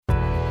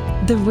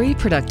The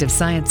Reproductive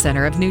Science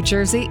Center of New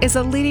Jersey is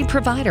a leading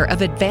provider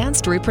of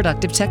advanced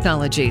reproductive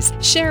technologies,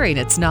 sharing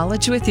its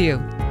knowledge with you.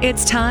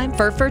 It's time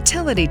for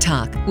Fertility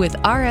Talk with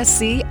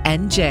RSC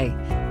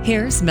NJ.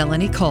 Here's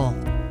Melanie Cole.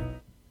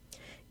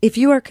 If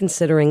you are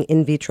considering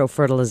in vitro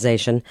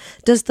fertilization,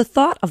 does the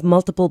thought of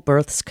multiple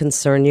births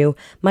concern you?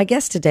 My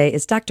guest today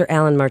is Dr.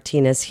 Alan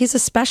Martinez. He's a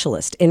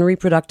specialist in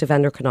reproductive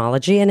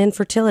endocrinology and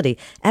infertility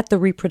at the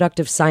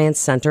Reproductive Science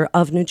Center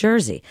of New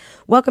Jersey.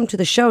 Welcome to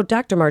the show,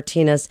 Dr.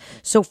 Martinez.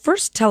 So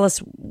first tell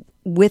us,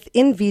 with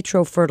in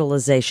vitro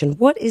fertilization,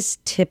 what is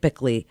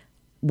typically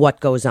what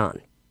goes on?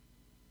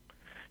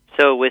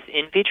 So with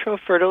in vitro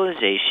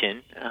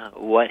fertilization,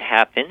 what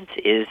happens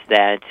is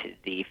that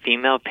the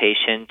female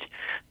patient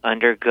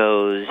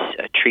undergoes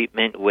a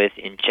treatment with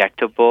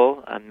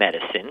injectable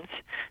medicines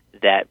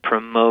that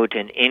promote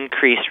an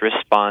increased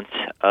response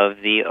of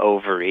the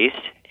ovaries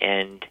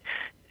and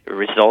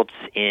results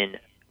in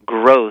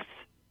growth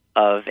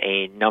of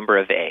a number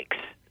of eggs.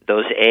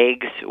 Those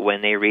eggs,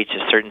 when they reach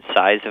a certain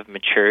size of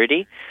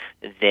maturity,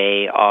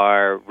 they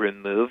are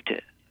removed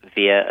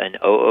via an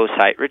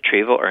oocyte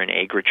retrieval or an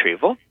egg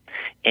retrieval.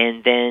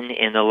 And then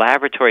in the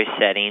laboratory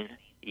setting,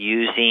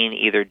 using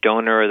either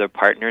donor or the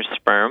partner's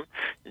sperm,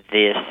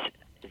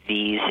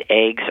 these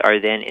eggs are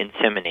then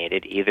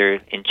inseminated,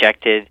 either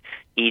injected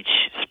each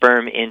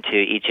sperm into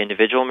each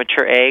individual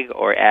mature egg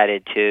or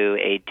added to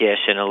a dish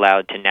and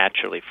allowed to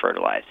naturally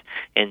fertilize.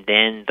 And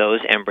then those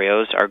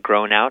embryos are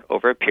grown out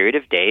over a period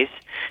of days,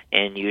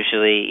 and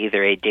usually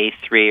either a day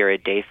 3 or a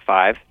day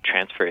 5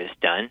 transfer is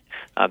done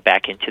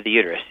back into the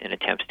uterus in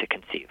attempts to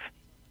conceive.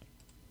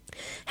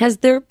 Has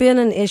there been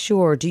an issue,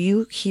 or do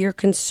you hear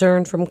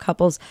concern from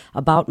couples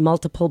about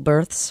multiple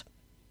births?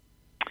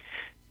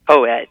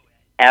 Oh,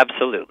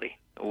 absolutely.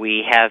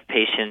 We have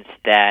patients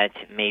that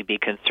may be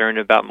concerned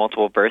about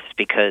multiple births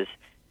because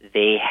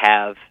they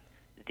have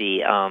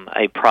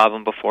a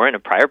problem before in a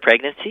prior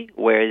pregnancy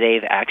where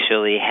they've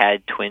actually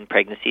had twin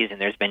pregnancies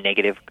and there's been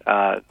negative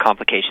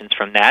complications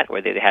from that,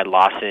 where they've had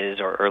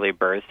losses or early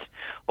births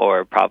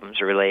or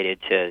problems related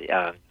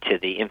to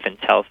the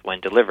infant's health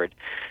when delivered.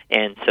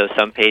 And so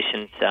some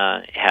patients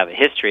have a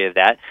history of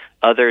that.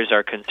 Others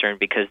are concerned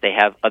because they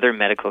have other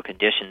medical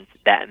conditions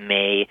that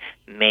may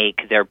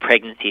make their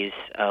pregnancies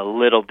a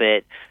little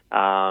bit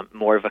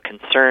more of a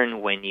concern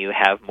when you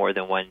have more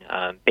than one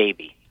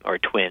baby, or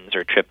twins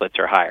or triplets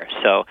or higher.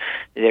 So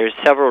there's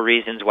several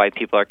reasons why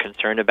people are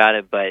concerned about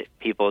it, but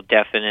people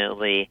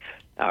definitely,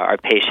 our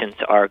patients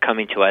are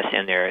coming to us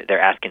and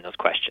they're asking those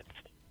questions.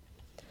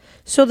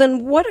 So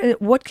then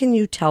what can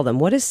you tell them?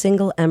 What is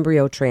single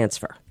embryo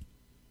transfer?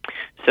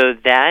 So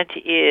that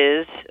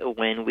is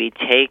when we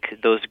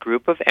take those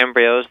group of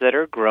embryos that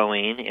are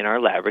growing in our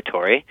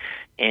laboratory,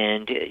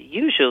 and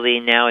usually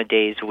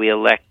nowadays we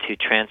elect to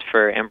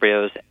transfer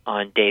embryos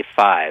on day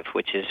 5,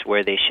 which is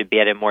where they should be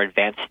at a more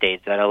advanced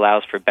stage that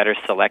allows for better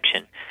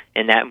selection,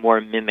 and that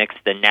more mimics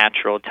the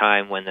natural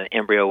time when the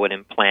embryo would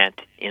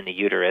implant in the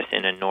uterus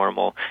in a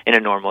normal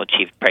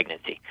achieved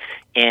pregnancy.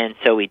 And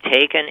so we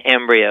take an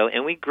embryo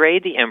and we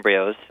grade the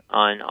embryos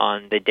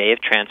on the day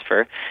of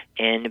transfer,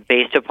 and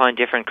based upon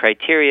different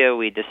criteria,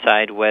 we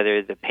decide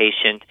whether the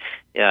patient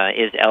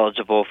is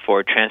eligible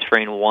for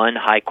transferring one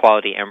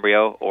high-quality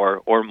embryo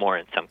or more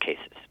in some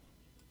cases.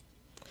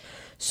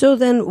 So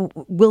then,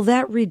 will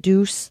that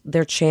reduce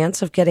their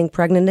chance of getting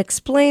pregnant?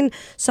 Explain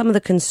some of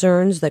the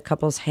concerns that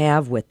couples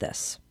have with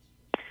this.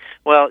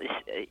 Well,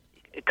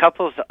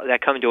 couples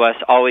that come to us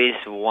always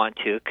want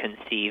to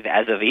conceive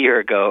as of a year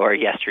ago or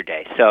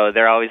yesterday. So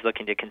they're always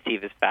looking to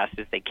conceive as fast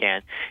as they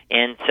can.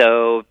 And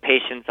so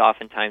patients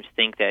oftentimes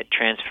think that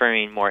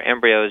transferring more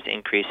embryos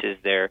increases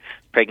their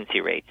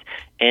pregnancy rates.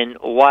 And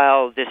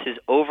while this is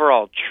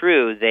overall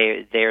true,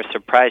 they are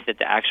surprised at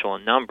the actual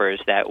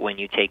numbers, that when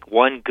you take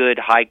one good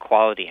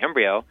high-quality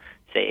embryo,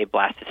 say a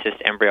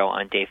blastocyst embryo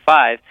on day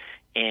 5,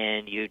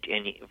 and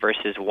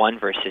versus 1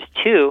 versus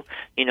 2,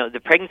 the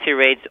pregnancy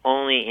rates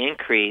only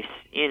increase,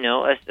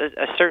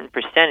 a certain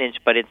percentage,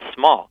 but it's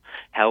small.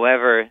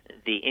 However,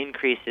 the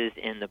increases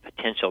in the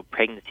potential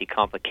pregnancy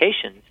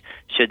complications,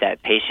 should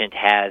that patient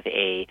have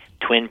a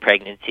twin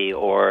pregnancy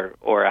or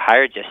a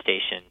higher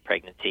gestation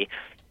pregnancy,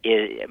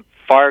 it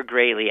far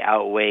greatly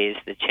outweighs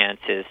the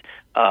chances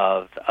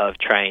of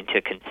trying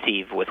to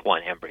conceive with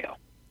one embryo.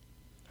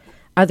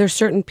 Are there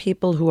certain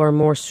people who are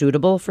more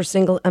suitable for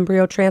single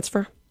embryo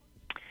transfer?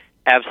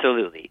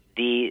 Absolutely.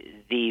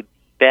 The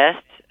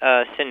best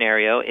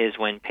scenario is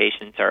when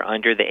patients are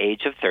under the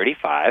age of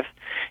 35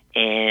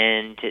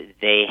 and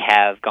they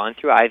have gone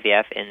through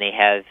IVF and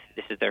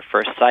this is their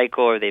first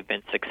cycle, or they've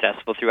been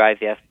successful through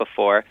IVF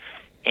before,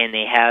 and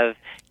they have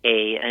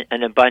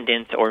an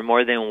abundance or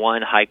more than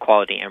one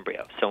high-quality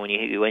embryo. So when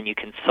you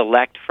can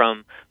select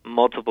from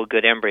multiple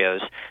good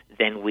embryos,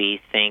 then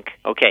we think,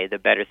 okay, the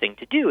better thing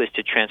to do is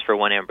to transfer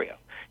one embryo.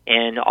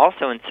 And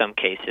also in some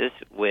cases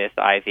with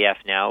IVF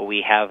now,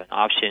 we have an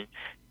option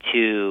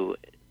to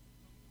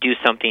do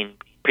something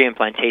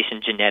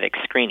pre-implantation genetic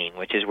screening,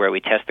 which is where we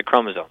test the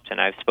chromosomes. And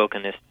I've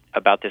spoken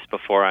about this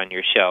before on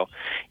your show.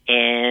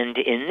 And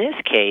in this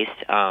case,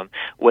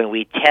 when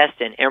we test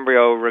an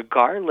embryo,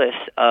 regardless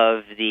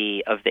of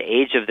the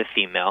age of the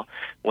female,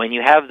 when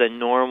you have the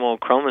normal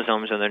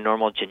chromosomes and the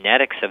normal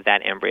genetics of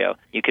that embryo,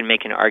 you can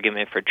make an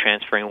argument for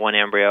transferring one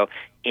embryo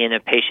in a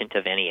patient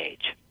of any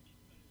age.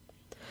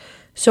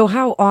 So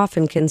how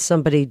often can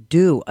somebody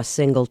do a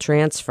single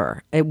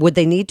transfer? Would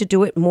they need to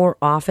do it more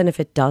often if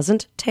it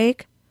doesn't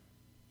take?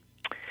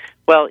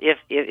 Well,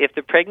 if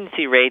the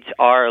pregnancy rates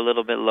are a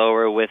little bit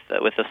lower with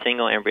a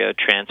single embryo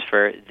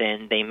transfer,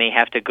 then they may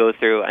have to go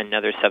through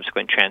another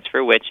subsequent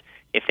transfer, which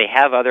if they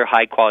have other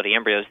high-quality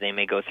embryos, they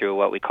may go through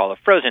what we call a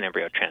frozen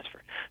embryo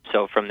transfer.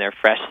 So from their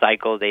fresh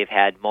cycle, they've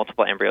had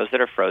multiple embryos that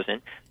are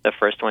frozen. The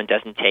first one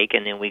doesn't take,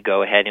 and then we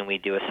go ahead and we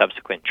do a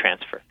subsequent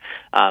transfer.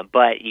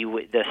 But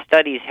the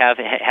studies have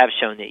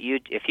shown that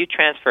if you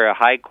transfer a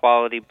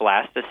high-quality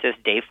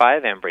blastocyst day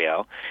 5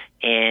 embryo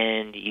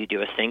and you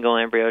do a single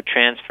embryo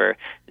transfer,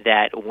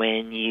 that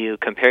when you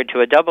compare it to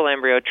a double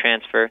embryo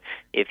transfer,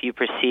 if you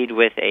proceed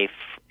with a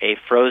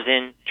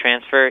frozen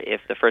transfer,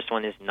 if the first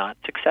one is not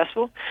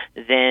successful,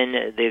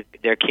 then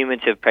their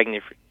cumulative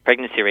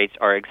pregnancy rates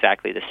are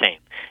exactly the same.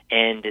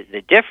 And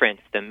the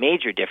difference, the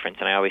major difference,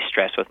 and I always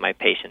stress with my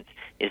patients,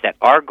 is that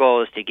our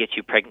goal is to get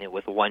you pregnant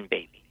with one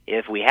baby.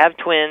 If we have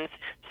twins,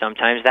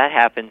 sometimes that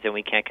happens and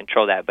we can't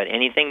control that. But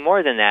anything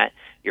more than that,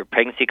 your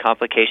pregnancy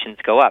complications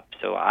go up.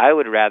 So I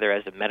would rather,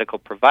 as a medical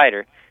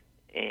provider,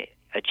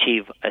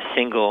 achieve a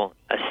single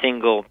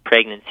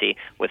pregnancy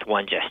with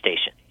one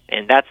gestation.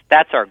 And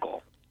that's our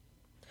goal.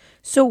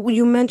 So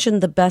you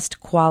mentioned the best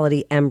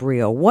quality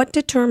embryo. What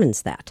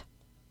determines that?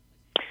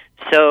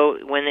 So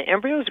when the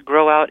embryos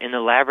grow out in the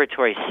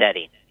laboratory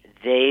setting,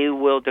 they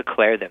will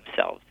declare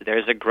themselves.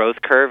 There's a growth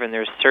curve, and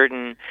there's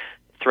certain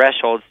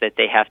thresholds that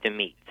they have to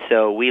meet.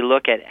 So we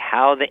look at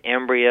how the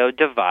embryo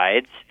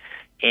divides,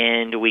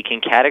 and we can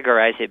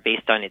categorize it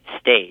based on its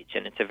stage.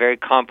 And it's a very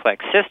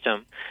complex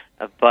system,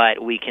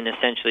 but we can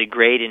essentially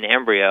grade an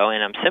embryo,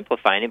 and I'm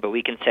simplifying it, but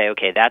we can say,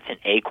 okay, that's an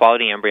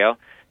A-quality embryo.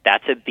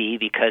 That's a B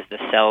because the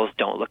cells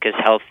don't look as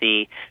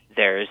healthy.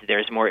 There's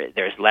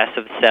less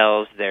of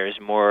cells. There's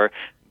more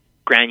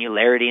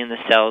granularity in the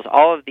cells.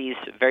 All of these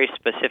very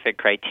specific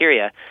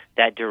criteria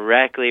that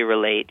directly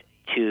relate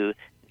to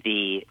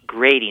the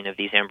grading of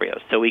these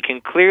embryos. So we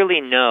can clearly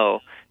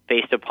know,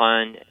 based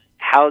upon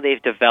how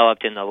they've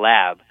developed in the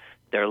lab,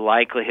 their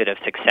likelihood of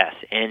success.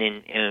 And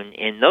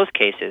in those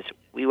cases,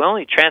 we will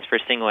only transfer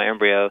single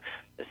embryos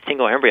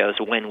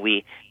when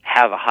we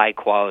have a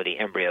high-quality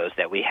embryos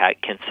that we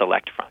can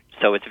select from.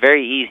 So it's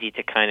very easy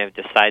to kind of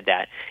decide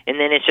that. And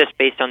then it's just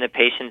based on the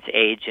patient's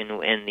age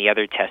and the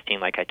other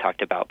testing like I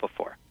talked about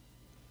before.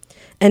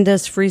 And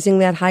does freezing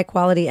that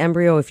high-quality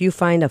embryo, if you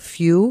find a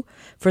few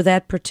for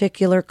that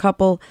particular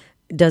couple,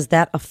 does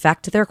that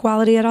affect their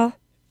quality at all?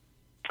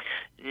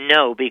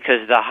 No,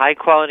 because the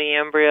high-quality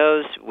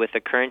embryos with the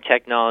current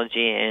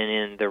technology and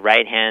in the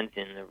right hands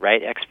and the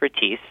right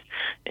expertise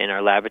in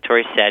our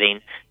laboratory setting,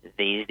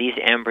 these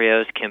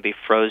embryos can be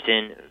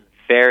frozen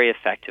very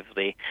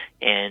effectively,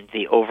 and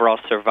the overall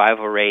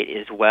survival rate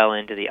is well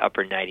into the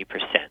upper 90%.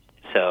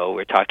 So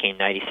we're talking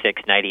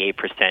 96, 98%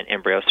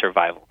 embryo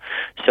survival.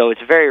 So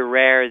it's very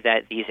rare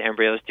that these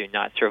embryos do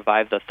not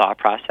survive the thaw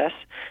process,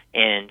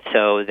 and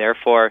so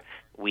therefore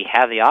we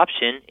have the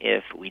option,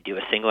 if we do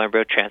a single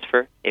embryo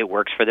transfer, it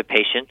works for the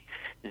patient,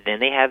 then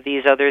they have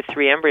these other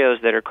 3 embryos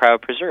that are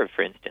cryopreserved,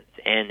 for instance,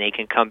 and they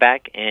can come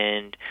back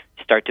and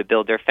start to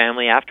build their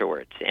family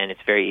afterwards, and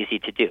it's very easy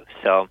to do.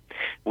 So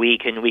we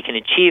can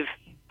achieve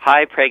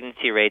high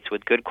pregnancy rates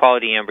with good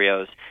quality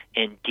embryos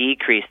and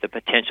decrease the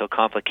potential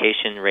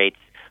complication rates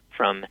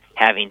from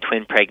having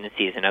twin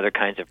pregnancies and other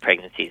kinds of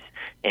pregnancies.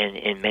 And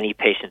in many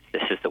patients,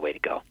 this is the way to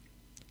go.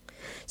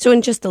 So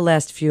in just the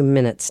last few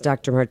minutes,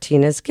 Dr.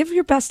 Martinez, give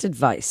your best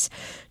advice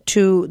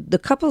to the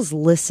couples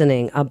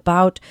listening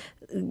about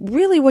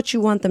really what you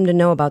want them to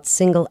know about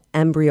single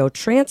embryo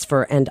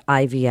transfer and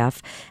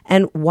IVF,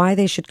 and why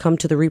they should come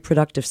to the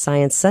Reproductive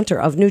Science Center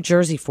of New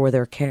Jersey for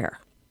their care.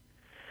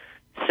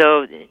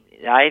 So the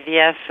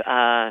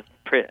IVF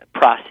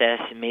process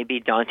may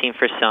be daunting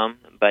for some,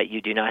 but you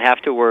do not have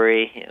to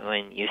worry.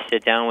 When you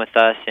sit down with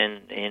us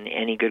and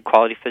any good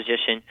quality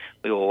physician,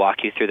 we will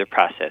walk you through the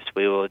process.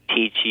 We will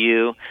teach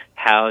you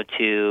how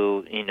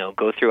to,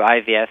 go through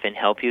IVF and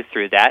help you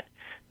through that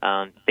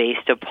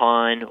based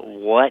upon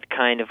what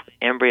kind of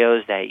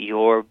embryos that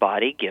your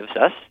body gives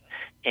us.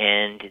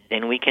 And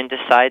then we can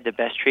decide the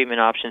best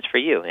treatment options for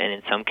you. And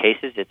in some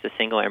cases, it's a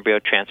single embryo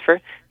transfer.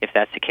 If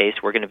that's the case,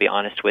 we're going to be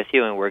honest with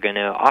you, and we're going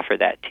to offer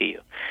that to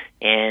you.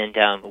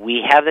 And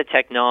we have the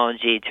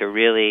technology to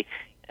really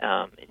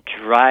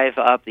drive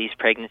up these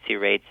pregnancy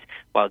rates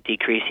while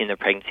decreasing the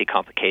pregnancy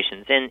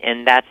complications.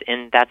 And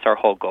that's our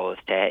whole goal, is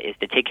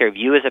to take care of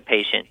you as a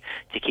patient,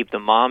 to keep the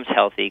moms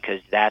healthy,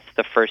 because that's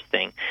the first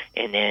thing,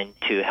 and then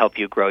to help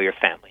you grow your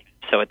family.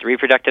 So at the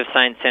Reproductive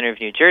Science Center of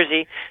New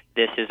Jersey,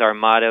 this is our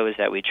motto, is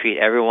that we treat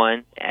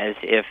everyone as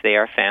if they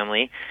are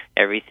family.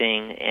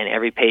 Everything and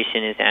every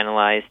patient is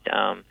analyzed,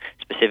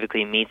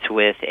 specifically meets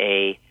with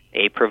a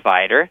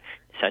provider.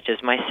 such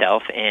as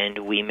myself, and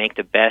we make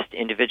the best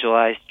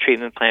individualized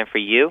treatment plan for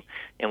you,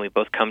 and we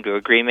both come to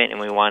agreement, and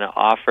we want to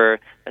offer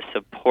a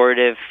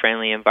supportive,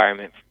 friendly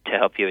environment to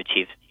help you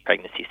achieve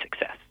pregnancy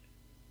success.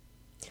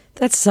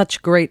 That's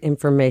such great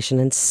information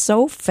and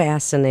so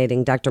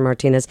fascinating, Dr.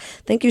 Martinez.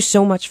 Thank you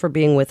so much for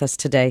being with us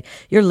today.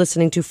 You're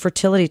listening to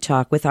Fertility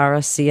Talk with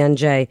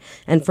RSCNJ.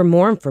 And for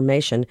more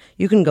information,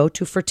 you can go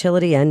to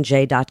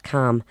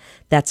fertilitynj.com.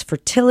 That's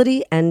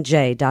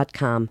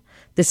fertilitynj.com.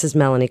 This is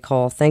Melanie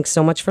Cole. Thanks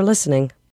so much for listening.